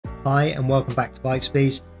Hi and welcome back to Bike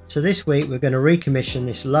Speeds. So this week we're going to recommission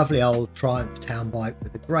this lovely old Triumph town bike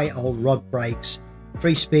with the great old rod brakes,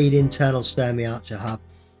 3-speed internal Sturmey Archer hub.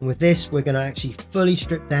 And with this we're going to actually fully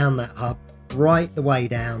strip down that hub right the way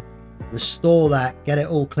down, restore that, get it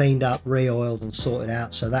all cleaned up, re-oiled and sorted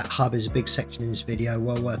out. So that hub is a big section in this video,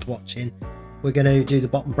 well worth watching. We're going to do the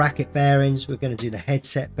bottom bracket bearings, we're going to do the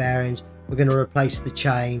headset bearings, we're going to replace the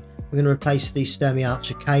chain, we're going to replace the Sturmey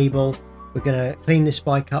Archer cable. We're going to clean this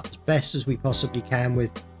bike up as best as we possibly can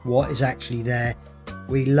with what is actually there.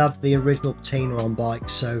 We love the original patina on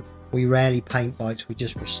bikes, so we rarely paint bikes, we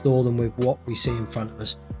just restore them with what we see in front of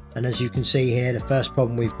us. And as you can see here, the first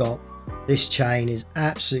problem we've got, this chain is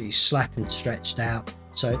absolutely slack and stretched out,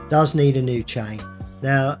 so it does need a new chain.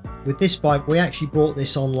 Now with this bike, we actually bought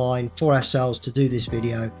this online for ourselves to do this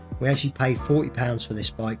video. We actually paid £40 for this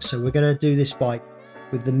bike, so we're going to do this bike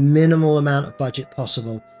with the minimal amount of budget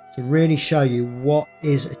possible to really show you what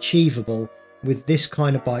is achievable with this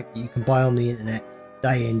kind of bike that you can buy on the internet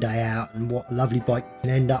day in day out, and what a lovely bike you can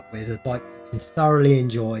end up with, a bike that you can thoroughly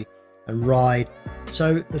enjoy and ride.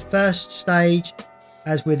 So the first stage,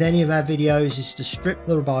 as with any of our videos, is to strip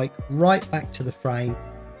the bike right back to the frame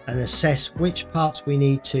and assess which parts we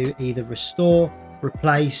need to either restore,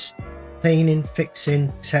 replace, cleaning, fixing,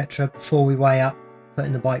 etc. before we weigh up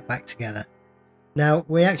putting the bike back together. Now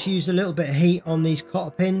we actually used a little bit of heat on these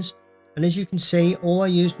cotter pins, and as you can see, all I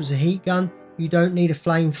used was a heat gun. You don't need a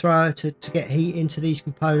flamethrower to get heat into these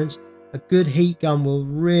components. A good heat gun will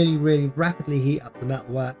really rapidly heat up the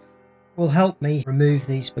metalwork. Will help me remove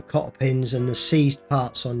these cotter pins and the seized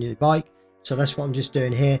parts on your bike. So that's what I'm just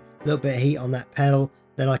doing here, a little bit of heat on that pedal,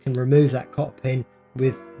 then I can remove that cotter pin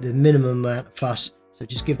with the minimum amount of fuss. So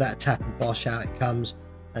just give that a tap and bosh, out it comes,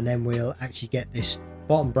 and then we'll actually get this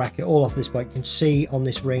bottom bracket all off this bike. You can see on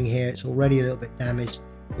this ring here it's already a little bit damaged,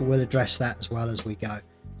 but we'll address that as well as we go.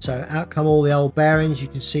 So out come all the old bearings. You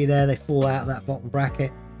can see there they fall out of that bottom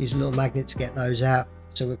bracket. Use a little magnet to get those out.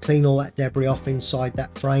 So we'll clean all that debris off inside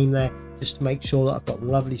that frame there, just to make sure that I've got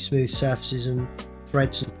lovely smooth surfaces and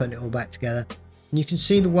threads and putting it all back together. And you can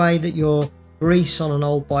see the way that your grease on an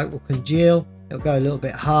old bike will congeal. It'll go a little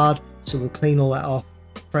bit hard, so we'll clean all that off,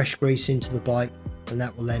 fresh grease into the bike, and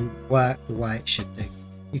that will then work the way it should do.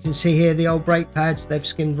 You can see here the old brake pads, they've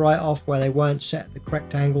skimmed right off where they weren't set at the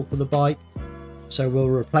correct angle for the bike. So we'll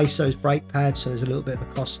replace those brake pads, so there's a little bit of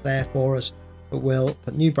a cost there for us, but we'll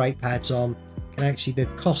put new brake pads on. And actually the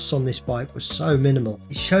costs on this bike were so minimal.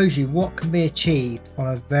 It shows you what can be achieved on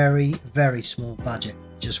a very small budget,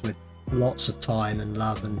 just with lots of time and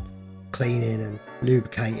love and cleaning and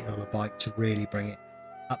lubricating on a bike to really bring it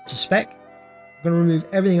up to spec. I'm going to remove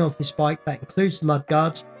everything off this bike. That includes the mud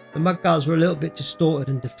guards. The mud guards were a little bit distorted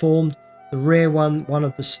and deformed. The rear one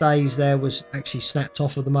of the stays there was actually snapped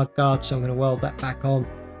off of the mud guard, so I'm going to weld that back on.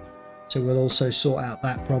 So we'll also sort out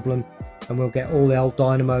that problem, and we'll get all the old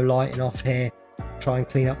dynamo lighting off here, try and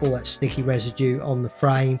clean up all that sticky residue on the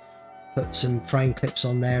frame, put some frame clips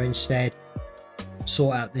on there instead,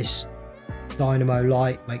 sort out this dynamo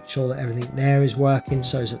light, make sure that everything there is working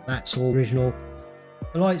so that that's all original.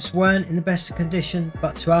 The lights weren't in the best of condition,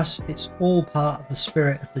 but to us it's all part of the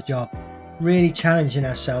spirit of the job, really challenging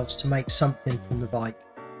ourselves to make something from the bike.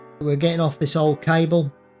 We're getting off this old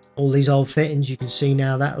cable, all these old fittings. You can see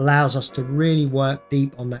now that allows us to really work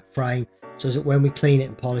deep on that frame, so that when we clean it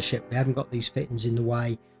and polish it, we haven't got these fittings in the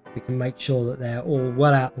way. We can make sure that they're all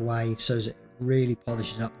well out the way so that it really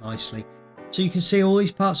polishes up nicely. So you can see all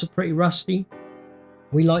these parts are pretty rusty.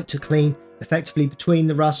 We like to clean effectively between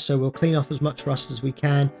the rust, so we'll clean off as much rust as we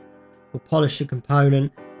can. We'll polish the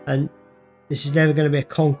component, and this is never going to be a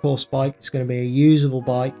concourse bike, it's going to be a usable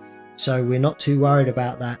bike, so we're not too worried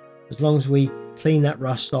about that. As long as we clean that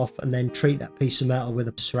rust off and then treat that piece of metal with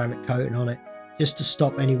a ceramic coating on it, just to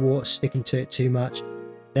stop any water sticking to it too much,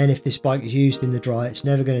 then if this bike is used in the dry, it's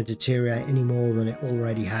never going to deteriorate any more than it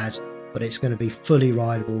already has, but it's going to be fully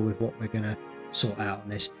rideable with what we're going to sort out on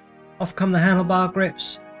this. Off come the handlebar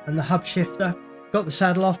grips and the hub shifter. Got the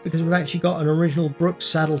saddle off because we've actually got an original Brooks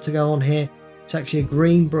saddle to go on here. It's actually a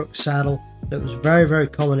green Brooks saddle that was very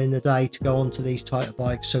common in the day to go onto these type of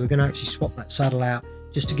bikes, so we're going to actually swap that saddle out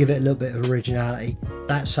just to give it a little bit of originality.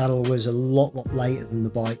 That saddle was a lot later than the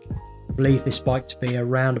bike. I believe this bike to be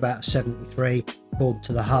around about 73 according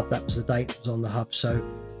to the hub. That was the date that was on the hub, so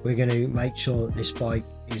we're going to make sure that this bike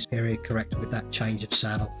is period correct with that change of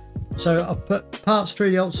saddle. So I've put parts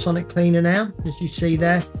through the ultrasonic cleaner now, as you see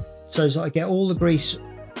there, so that I get all the grease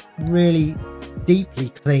really deeply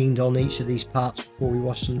cleaned on each of these parts before we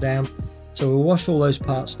wash them down. So we'll wash all those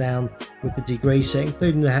parts down with the degreaser,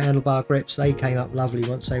 including the handlebar grips. They came up lovely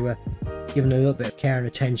once they were given a little bit of care and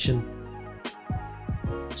attention.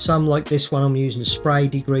 Some, like this one, I'm using a spray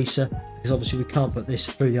degreaser, because obviously we can't put this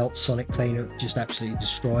through the ultrasonic cleaner, it would just absolutely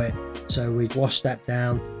destroy it. So we'd wash that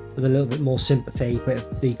down with a little bit more sympathy, a bit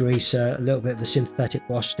of degreaser, a little bit of a sympathetic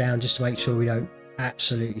wash down, just to make sure we don't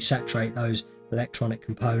absolutely saturate those electronic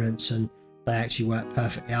components, and they actually work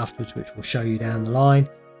perfectly afterwards, which we'll show you down the line.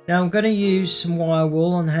 Now I'm going to use some wire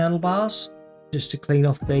wool on the handlebars just to clean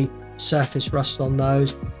off the surface rust on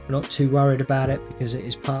those. We're not too worried about it because it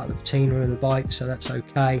is part of the patina of the bike, so that's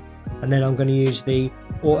okay. And then I'm going to use the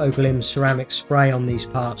Auto Glim ceramic spray on these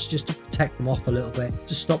parts just to protect them off a little bit,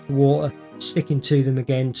 to stop the water sticking to them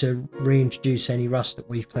again, to reintroduce any rust that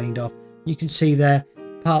we've cleaned off. You can see there,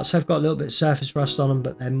 parts have got a little bit of surface rust on them,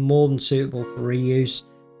 but they're more than suitable for reuse.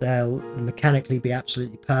 They'll mechanically be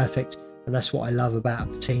absolutely perfect, and that's what I love about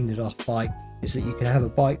a patinaed off bike, is that you can have a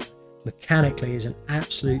bike mechanically is an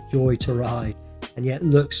absolute joy to ride, and yet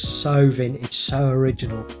looks so vintage, so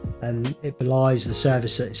original, and it belies the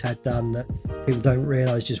service that it's had done, that people don't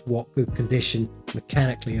realise just what good condition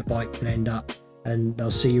mechanically a bike can end up. And they'll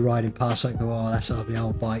see you riding past and go, oh, that's a lovely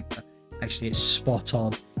old bike, but actually it's spot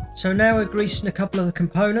on. So now we're greasing a couple of the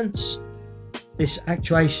components. This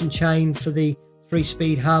actuation chain for the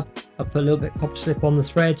 3-speed hub, I put a little bit of copper slip on the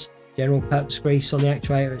threads, general purpose grease on the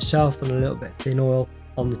actuator itself, and a little bit of thin oil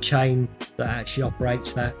on the chain that actually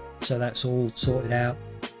operates that, so that's all sorted out.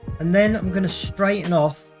 And then I'm going to straighten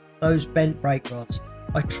off those bent brake rods.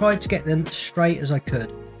 I tried to get them straight as I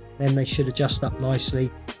could, then they should adjust up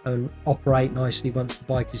nicely and operate nicely once the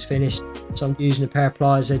bike is finished. So I'm using a pair of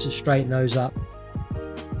pliers there to straighten those up.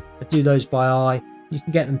 I do those by eye. You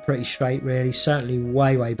can get them pretty straight really, certainly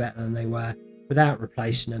way better than they were without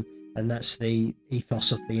replacing them, and that's the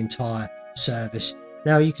ethos of the entire service.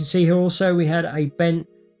 Now you can see here also we had a bent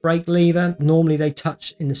brake lever. Normally they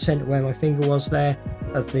touch in the center where my finger was there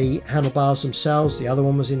of the handlebars themselves. The other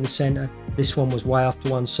one was in the center, this one was way off to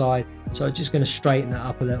one side, so I'm just going to straighten that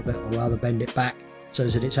up a little bit, or rather bend it back so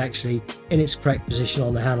that it's actually in its correct position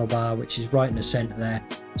on the handlebar, which is right in the center there,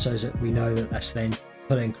 so that we know that that's then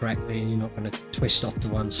put in correctly and you're not going to twist off to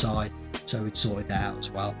one side. So we'd sorted that out as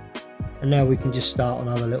well. And now we can just start on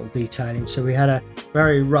other little detailing. So we had a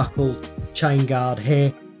very ruckled chain guard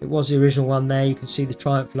here. It was the original one there. You can see the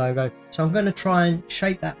Triumph logo. So I'm going to try and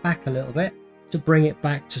shape that back a little bit to bring it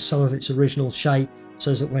back to some of its original shape,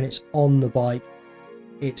 so that when it's on the bike,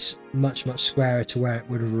 it's much squarer to where it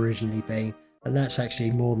would have originally been. And that's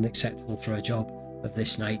actually more than acceptable for a job of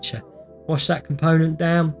this nature. Wash that component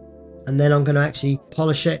down, and then I'm going to actually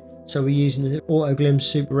polish it. So we're using the Auto Glim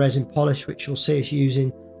Super Resin Polish, which you'll see us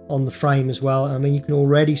using on the frame as well. I mean, you can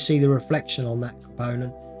already see the reflection on that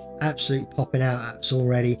component absolutely popping out at us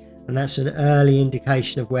already, and that's an early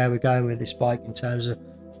indication of where we're going with this bike in terms of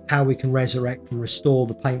how we can resurrect and restore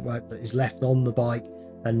the paintwork that is left on the bike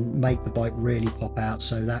and make the bike really pop out.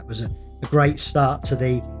 So that was a great start to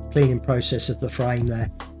the cleaning process of the frame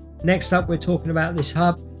there. Next up, we're talking about this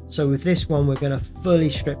hub. So with this one, we're going to fully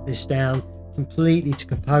strip this down completely to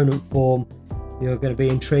component form. You're going to be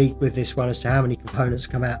intrigued with this one as to how many components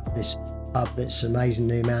come out of this hub. That's amazing,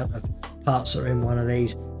 the amount of parts that are in one of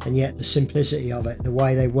these, and yet the simplicity of it, the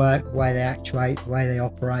way they work, the way they actuate, the way they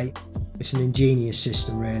operate. It's an ingenious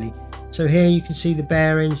system really. So here you can see the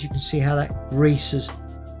bearings, you can see how that grease has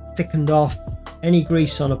thickened off. Any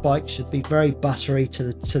grease on a bike should be very buttery to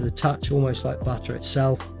the touch, almost like butter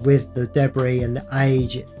itself. With the debris and the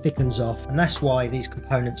age, it thickens off, and that's why these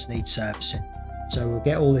components need servicing. So we'll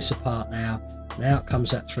get all this apart now, and out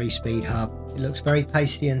comes that 3-speed hub. It looks very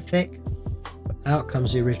pasty and thick, but out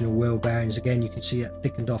comes the original wheel bearings. Again, you can see that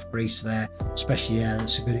thickened off grease there, especially there,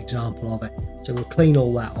 that's a good example of it. So we'll clean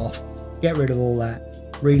all that off, get rid of all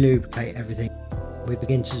that, re-lubricate everything. We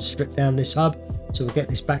begin to strip down this hub. So we'll get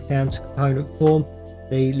this back down to component form.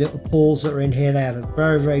 The little pawls that are in here, they have a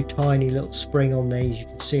very tiny little spring on these. You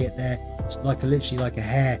can see it there. It's like literally like a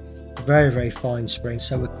hair. Very fine spring.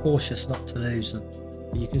 So we're cautious not to lose them.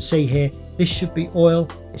 But you can see here, this should be oil.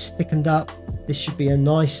 It's thickened up. This should be a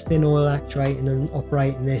nice thin oil actuating and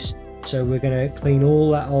operating this. So we're going to clean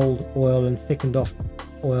all that old oil and thickened off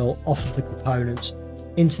oil off of the components.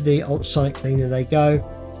 Into the ultrasonic cleaner they go.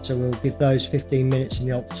 So we'll give those 15 minutes in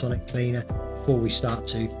the ultrasonic cleaner before we start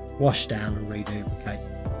to wash down and re-lubricate.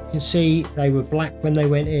 You can see they were black when they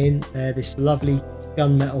went in. They're this lovely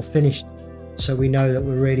gunmetal finish, so we know that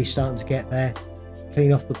we're really starting to get there.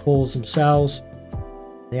 Clean off the pawls themselves,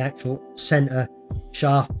 the actual center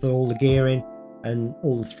shaft for all the gearing and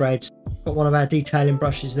all the threads. Got one of our detailing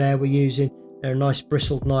brushes there we're using. They're a nice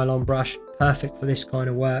bristled nylon brush, perfect for this kind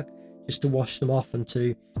of work. just to wash them off and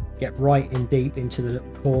to get right in deep into the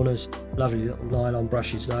little corners. Lovely little nylon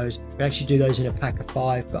brushes those. We actually do those in a pack of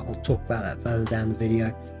 5, but I'll talk about that further down the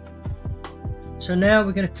video. So now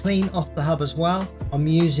we're going to clean off the hub as well. I'm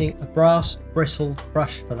using a brass bristled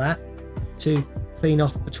brush for that to clean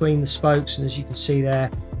off between the spokes, and as you can see there,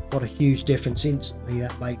 what a huge difference instantly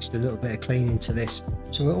that makes to a little bit of cleaning to this.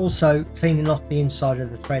 So we're also cleaning off the inside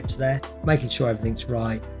of the threads there, making sure everything's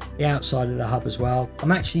right, the outside of the hub as well.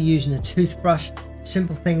 I'm actually using a toothbrush,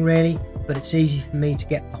 simple thing really, but it's easy for me to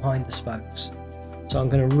get behind the spokes. So I'm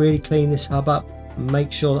going to really clean this hub up and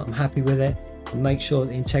make sure that I'm happy with it, and make sure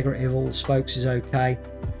that the integrity of all the spokes is okay.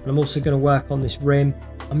 And I'm also going to work on this rim.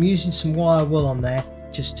 I'm using some wire wool on there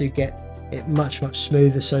just to get it much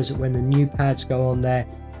smoother, so that when the new pads go on there,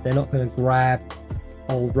 they're not going to grab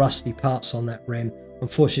old rusty parts on that rim.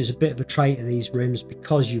 Unfortunately, there's a bit of a trait of these rims,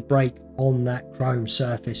 because you break on that chrome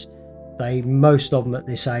surface, most of them at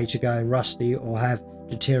this age are going rusty or have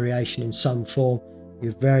deterioration in some form.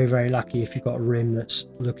 You're very lucky if you've got a rim that's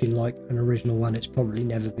looking like an original one. It's probably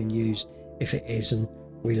never been used if it is, and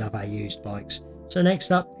we love our used bikes. So next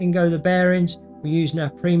up, in go the bearings. We're using our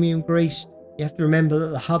premium grease. You have to remember that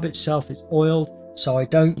the hub itself is oiled, so I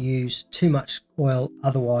don't use too much oil,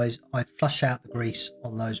 otherwise I flush out the grease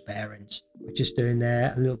on those bearings. We're just doing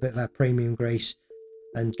there a little bit of our premium grease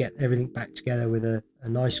and get everything back together with a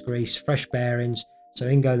nice grease, fresh bearings. So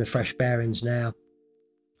in go the fresh bearings now,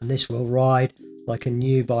 and this will ride like a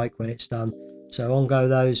new bike when it's done. So on go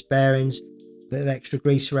those bearings, a bit of extra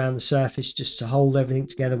grease around the surface just to hold everything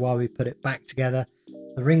together while we put it back together.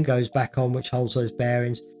 The ring goes back on, which holds those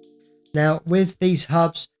bearings. Now with these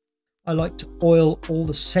hubs, I like to oil all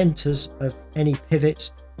the centers of any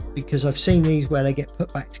pivots, because I've seen these where they get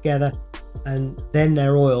put back together and then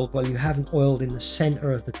they're oiled. Well, you haven't oiled in the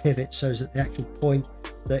center of the pivot, so that the actual point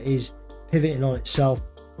that is pivoting on itself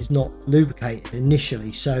is not lubricated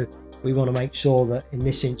initially. So we want to make sure that in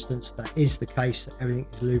this instance that is the case, that everything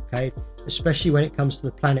is lubricated, especially when it comes to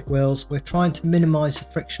the planet wheels. We're trying to minimize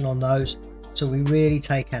the friction on those, so we really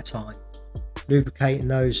take our time lubricating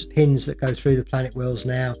those pins that go through the planet wheels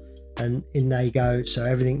now, and in they go. So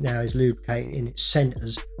everything now is lubricated in its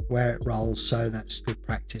centers where it rolls, so that's good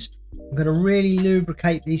practice. I'm going to really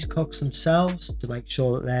lubricate these cogs themselves to make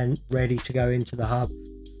sure that they're ready to go into the hub,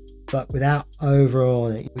 but without over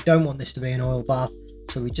oiling it. We don't want this to be an oil bath,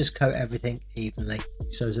 so we just coat everything evenly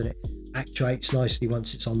so that it actuates nicely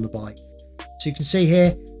once it's on the bike. So you can see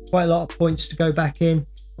here quite a lot of points to go back in,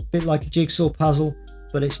 a bit like a jigsaw puzzle,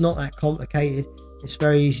 but it's not that complicated. It's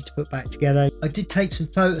very easy to put back together. I did take some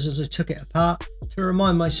photos as I took it apart to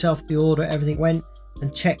remind myself the order everything went,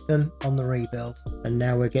 and check them on the rebuild. And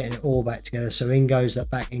now we're getting it all back together. So in goes that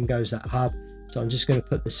back, in goes that hub. So I'm just going to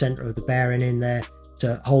put the center of the bearing in there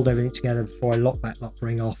to hold everything together before I lock that lock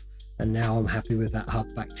ring off. And now I'm happy with that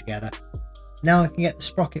hub back together. Now I can get the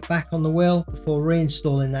sprocket back on the wheel before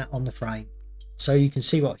reinstalling that on the frame. So you can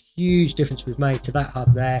see what a huge difference we've made to that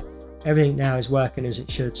hub there. Everything now is working as it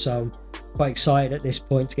should, so I'm quite excited at this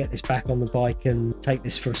point to get this back on the bike and take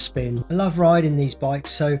this for a spin. I love riding these bikes,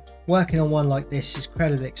 so working on one like this is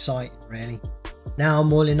incredibly exciting really. Now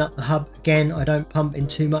I'm oiling up the hub again. I don't pump in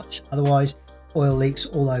too much, otherwise oil leaks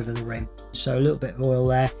all over the rim. So a little bit of oil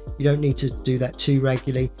there. You don't need to do that too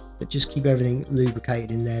regularly, but just keep everything lubricated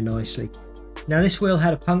in there nicely. Now this wheel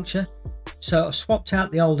had a puncture, so I've swapped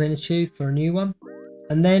out the old inner tube for a new one,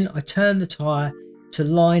 and then I turned the tyre to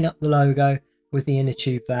line up the logo with the inner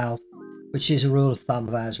tube valve, which is a rule of thumb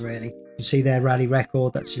of ours really. You can see their rally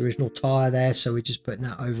record, that's the original tyre there, so we're just putting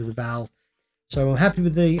that over the valve. So I'm happy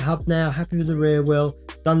with the hub now, happy with the rear wheel,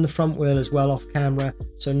 done the front wheel as well off camera.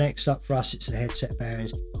 So next up for us, it's the headset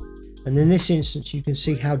bearings. And in this instance, you can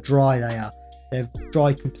see how dry they are. They've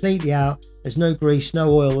dried completely out, there's no grease,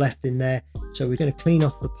 no oil left in there. So we're going to clean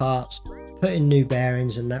off the parts, put in new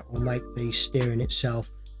bearings, and that will make the steering itself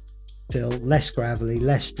feel less gravelly,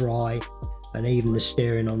 less dry, and even the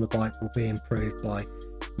steering on the bike will be improved by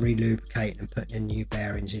re-lubricating and putting in new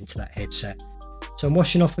bearings into that headset. So I'm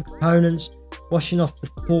washing off the components, washing off the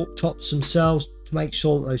fork tops themselves to make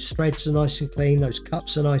sure that those threads are nice and clean, those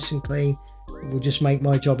cups are nice and clean. It will just make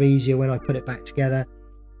my job easier when I put it back together.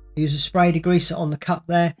 I use a spray degreaser on the cup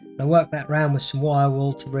there, and I work that round with some wire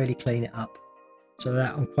wool to really clean it up. So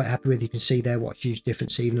that I'm quite happy with. You can see there what a huge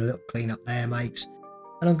difference even a little clean up there makes.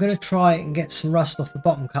 And I'm going to try and get some rust off the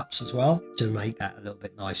bottom cups as well to make that a little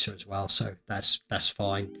bit nicer as well, so that's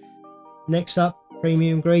fine. Next up,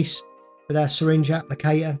 premium grease with our syringe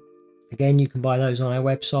applicator. Again, you can buy those on our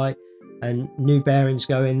website, and new bearings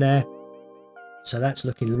go in there, so that's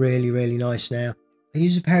looking really nice now. I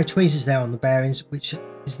use a pair of tweezers there on the bearings, which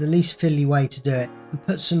is the least fiddly way to do it. and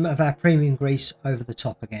put some of our premium grease over the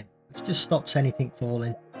top again, which just stops anything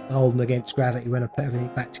falling, to hold them against gravity when I put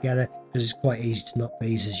everything back together, because it's quite easy to knock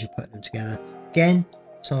these as you're putting them together. Again,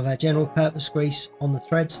 some of our general purpose grease on the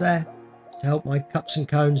threads there to help my cups and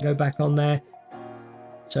cones go back on there.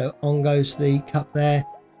 So on goes the cup there,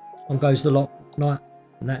 on goes the lock nut,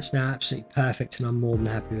 and that's now absolutely perfect, and I'm more than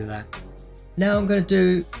happy with that. Now I'm going to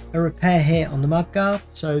do a repair here on the mudguard.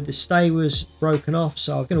 So the stay was broken off,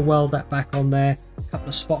 so I'm going to weld that back on there. A couple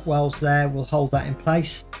of spot welds there will hold that in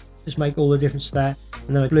place, just make all the difference to that.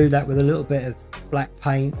 And then I glue that with a little bit of black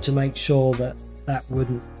paint to make sure that that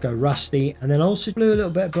wouldn't go rusty, and then also glue a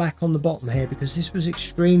little bit of black on the bottom here because this was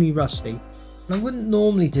extremely rusty. And I wouldn't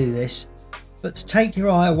normally do this, but to take your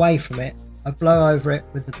eye away from it, I blow over it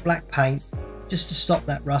with the black paint just to stop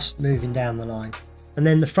that rust moving down the line. And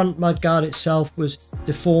then the front mudguard itself was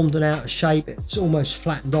deformed and out of shape. It's almost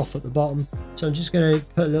flattened off at the bottom, so I'm just going to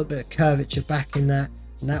put a little bit of curvature back in that,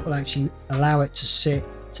 and that will actually allow it to sit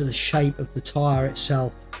to the shape of the tyre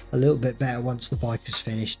itself a little bit better once the bike is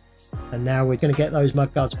finished. And now we're going to get those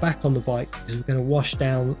mudguards back on the bike, because we're going to wash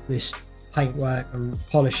down this paintwork and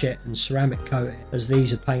polish it and ceramic coat it, as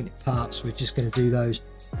these are painted parts. We're just going to do those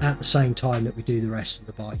at the same time that we do the rest of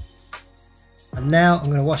the bike. And now I'm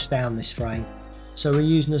going to wash down this frame. So we're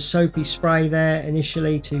using a soapy spray there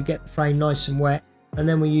initially to get the frame nice and wet, and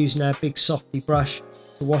then we're using our big softy brush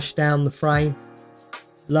to wash down the frame.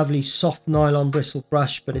 Lovely soft nylon bristle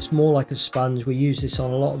brush, but it's more like a sponge. We use this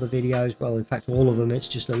on a lot of the videos, well in fact all of them. It's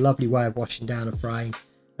just a lovely way of washing down a frame.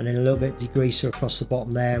 And then a little bit of degreaser across the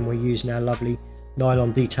bottom there, and we're using our lovely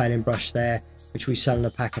nylon detailing brush there, which we sell in a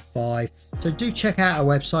pack of 5. So do check out our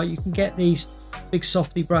website. You can get these big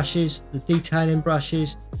softy brushes, the detailing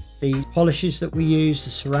brushes, the polishes that we use,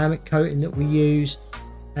 the ceramic coating that we use,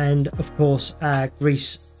 and of course our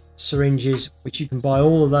grease syringes, which you can buy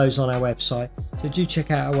all of those on our website. So do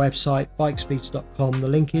check out our website, bikespeeds.com. the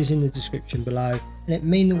link is in the description below, and it'd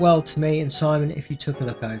mean the world to me and Simon if you took a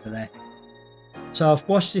look over there. So I've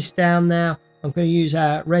washed this down now. I'm going to use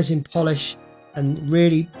our resin polish and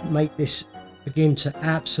really make this begin to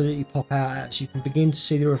absolutely pop out, as you can begin to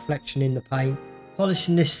see the reflection in the paint.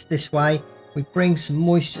 Polishing this way, we bring some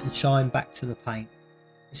moisture and shine back to the paint.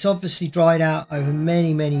 It's obviously dried out over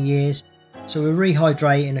many years, so we're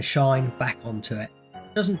rehydrating a shine back onto it.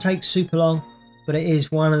 It doesn't take super long, but it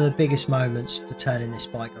is one of the biggest moments for turning this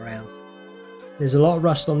bike around. There's a lot of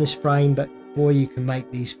rust on this frame, but boy, you can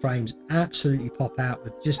make these frames absolutely pop out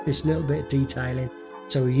with just this little bit of detailing.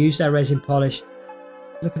 So we used our resin polish.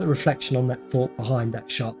 Look at the reflection on that fork behind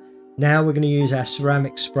that shot. Now we're going to use our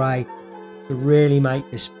ceramic spray to really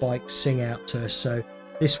make this bike sing out to us. So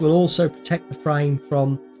this will also protect the frame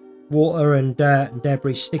from water and dirt and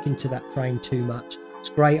debris sticking to that frame too much. It's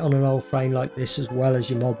great on an old frame like this as well as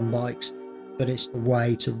your modern bikes, but it's the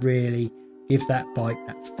way to really give that bike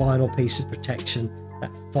that final piece of protection,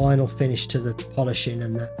 that final finish to the polishing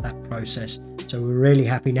and that process. So we're really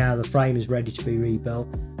happy now the frame is ready to be rebuilt.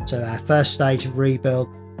 So our first stage of rebuild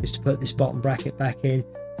is to put this bottom bracket back in.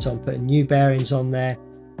 So I'm putting new bearings on there.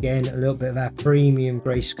 Again, a little bit of our premium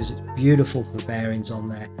grease because it's beautiful for bearings on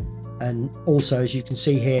there. And also, as you can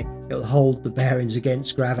see here, it'll hold the bearings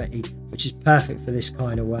against gravity, which is perfect for this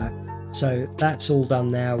kind of work. So that's all done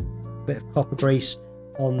now. A bit of copper grease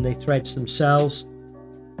on the threads themselves.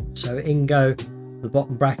 So in go the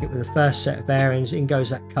bottom bracket with the first set of bearings, in goes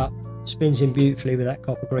that cup, spins in beautifully with that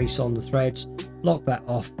copper grease on the threads. Lock that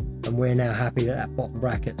off, and we're now happy that that bottom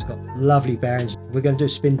bracket's got lovely bearings. We're going to do a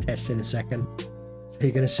spin test in a second, so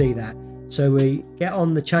you're going to see that. So we get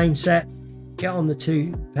on the chain set, get on the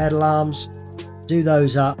 2 pedal arms, do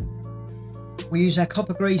those up. We use our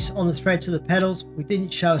copper grease on the threads of the pedals. We didn't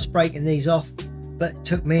show us breaking these off, but it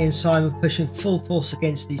took me and Simon pushing full force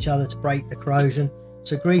against each other to break the corrosion.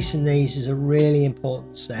 So greasing these is a really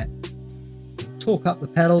important step. Torque up the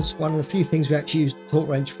pedals, one of the few things we actually use the torque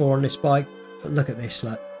wrench for on this bike. But look at this,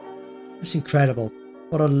 look. That's incredible.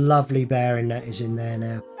 What a lovely bearing that is in there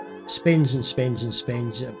now. Spins and spins and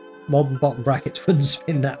spins. Modern bottom brackets wouldn't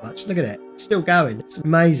spin that much. Look at it. It's still going. It's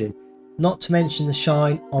amazing. Not to mention the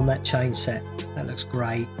shine on that chain set. That looks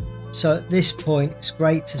great. So at this point, it's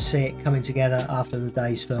great to see it coming together after the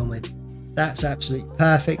day's filming. That's absolutely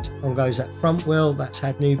perfect. On goes that front wheel. That's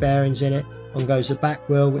had new bearings in it. On goes the back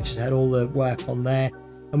wheel, which has had all the work on there.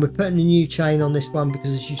 And we're putting a new chain on this one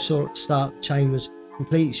because, as you saw at the start, the chain was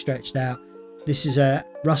completely stretched out. This is a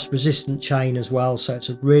rust resistant chain as well, so it's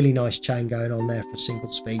a really nice chain going on there for a single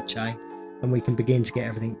speed chain, and we can begin to get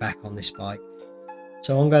everything back on this bike.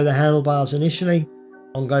 So on go the handlebars initially,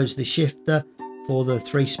 on goes the shifter for the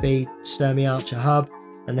 3-speed Sturmey Archer hub,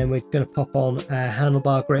 and then we're going to pop on our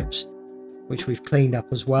handlebar grips. which we've cleaned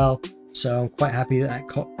up as well. So I'm quite happy that that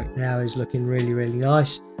cockpit now is looking really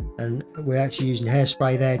nice, and we're actually using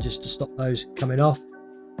hairspray there just to stop those coming off.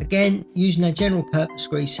 Again, using our general purpose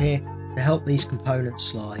grease here to help these components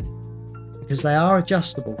slide, because they are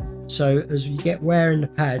adjustable. So as you get wear in the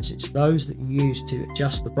pads, it's those that you use to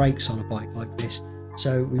adjust the brakes on a bike like this.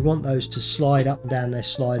 So we want those to slide up and down their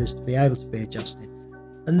sliders to be able to be adjusted.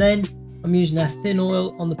 And then I'm using our thin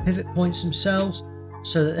oil on the pivot points themselves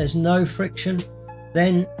so that there's no friction.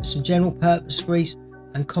 Then some general purpose grease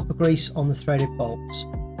and copper grease on the threaded bolts.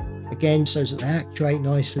 Again, so that they actuate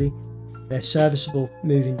nicely. They're serviceable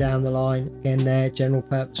moving down the line. Again there, general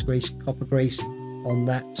purpose grease, copper grease on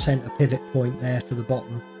that center pivot point there for the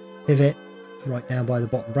bottom pivot, right down by the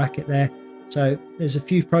bottom bracket there. So there's a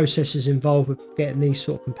few processes involved with getting these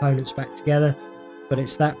sort of components back together, but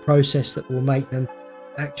it's that process that will make them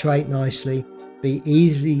actuate nicely, be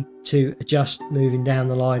easy to adjust moving down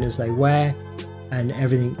the line as they wear, and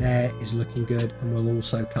everything there is looking good and will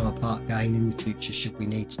also come apart again in the future should we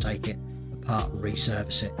need to take it apart and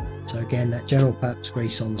resurface it. So again, that general purpose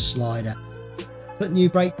grease on the slider. Put new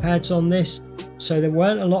brake pads on this. So there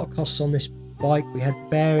weren't a lot of costs on this bike. We had the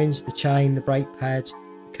bearings, the chain, the brake pads,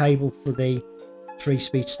 the cable for the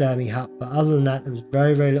 3-speed Sturmey hub, but other than that there was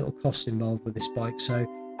very little cost involved with this bike. So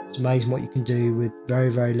it's amazing what you can do with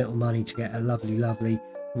very little money to get a lovely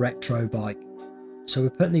retro bike. So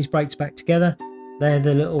we're putting these brakes back together. They're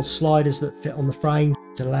the little sliders that fit on the frame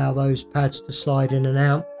to allow those pads to slide in and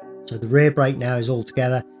out. So the rear brake now is all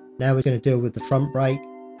together. Now we're going to deal with the front brake,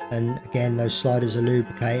 and again those sliders are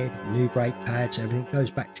lubricated, new brake pads, everything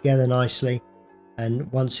goes back together nicely,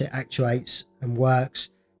 and once it actuates and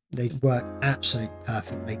works, they work absolutely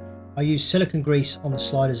perfectly. I use silicone grease on the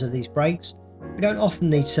sliders of these brakes. We don't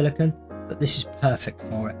often need silicone, but this is perfect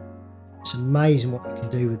for it. It's amazing what you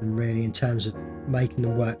can do with them really in terms of making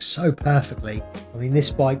them work so perfectly. I mean,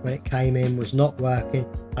 this bike when it came in was not working.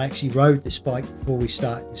 I actually rode this bike before we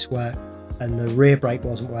started this work, and the rear brake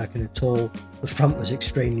wasn't working at all. The front was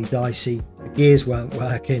extremely dicey, the gears weren't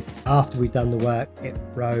working. After we'd done the work, it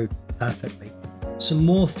rode perfectly. Some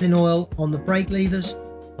more thin oil on the brake levers,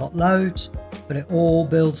 not loads, but it all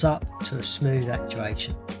builds up to a smooth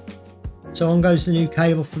actuation. So on goes the new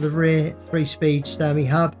cable for the rear 3-speed Sturmey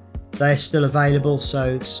hub. They're still available, so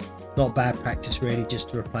it's not bad practice really just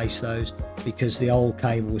to replace those, because the old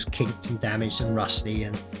cable was kinked and damaged and rusty,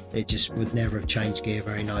 and it just would never have changed gear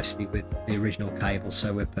very nicely with the original cable.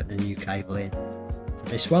 So we're putting a new cable in for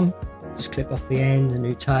this one. Just clip off the end, the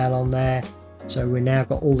new tail on there. So we've now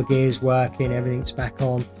got all the gears working, everything's back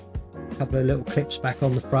on. A couple of little clips back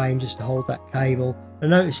on the frame just to hold that cable. I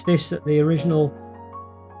noticed that the original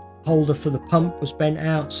holder for the pump was bent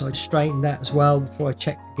out, so I straightened that as well before I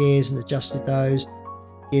checked the gears and adjusted those.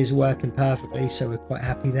 Gears are working perfectly, so we're quite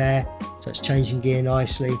happy there. So it's changing gear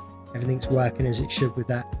nicely, everything's working as it should with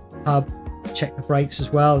that hub. Check the brakes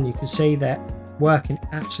as well, and you can see that working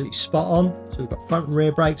absolutely spot on. So we've got front and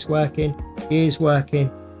rear brakes working, gears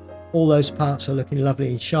working, all those parts are looking lovely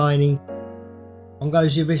and shiny. On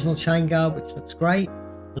goes the original chain guard, which looks great,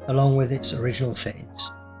 along with its original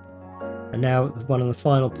fittings. And now one of the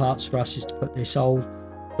final parts for us is to put this old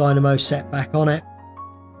dynamo set back on it.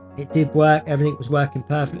 It did work, everything was working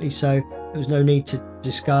perfectly, so there was no need to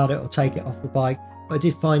discard it or take it off the bike. But I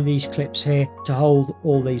did find these clips here to hold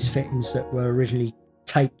all these fittings that were originally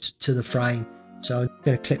taped to the frame. So I'm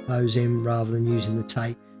going to clip those in rather than using the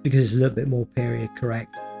tape, because it's a little bit more period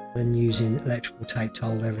correct than using electrical tape to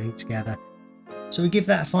hold everything together. So we give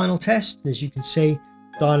that a final test. As you can see,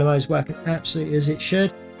 dynamo is working absolutely as it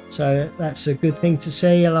should. So that's a good thing to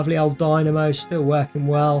see. A lovely old dynamo still working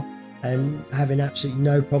well and having absolutely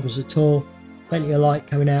no problems at all. Plenty of light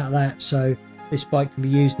coming out of that, so this bike can be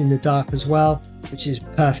used in the dark as well, which is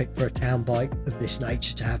perfect for a town bike of this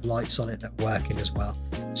nature to have lights on it that are working as well.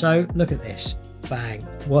 So look at this, bang,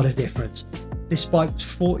 what a difference. This bike was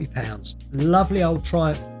 £40. Lovely old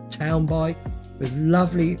Triumph town bike with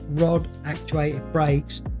lovely rod actuated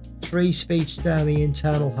brakes, 3-speed Sturmey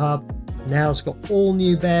internal hub. Now it's got all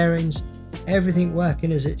new bearings, everything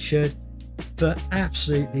working as it should for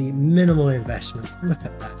absolutely minimal investment. Look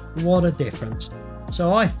at that, what a difference.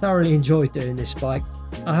 So I thoroughly enjoyed doing this bike.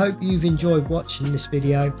 I hope you've enjoyed watching this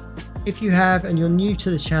video. If you have and you're new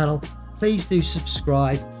to the channel, please do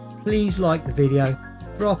subscribe, please like the video,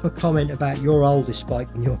 drop a comment about your oldest bike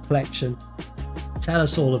in your collection, tell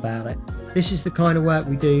us all about it. This is the kind of work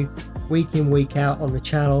we do week in, week out on the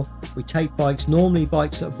channel. We take bikes, normally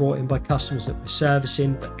bikes that are brought in by customers that we're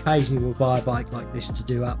servicing, but occasionally we'll buy a bike like this to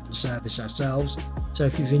do up and service ourselves. So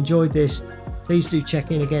if you've enjoyed this, please do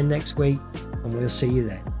check in again next week, and we'll see you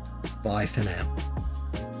then. Bye for now.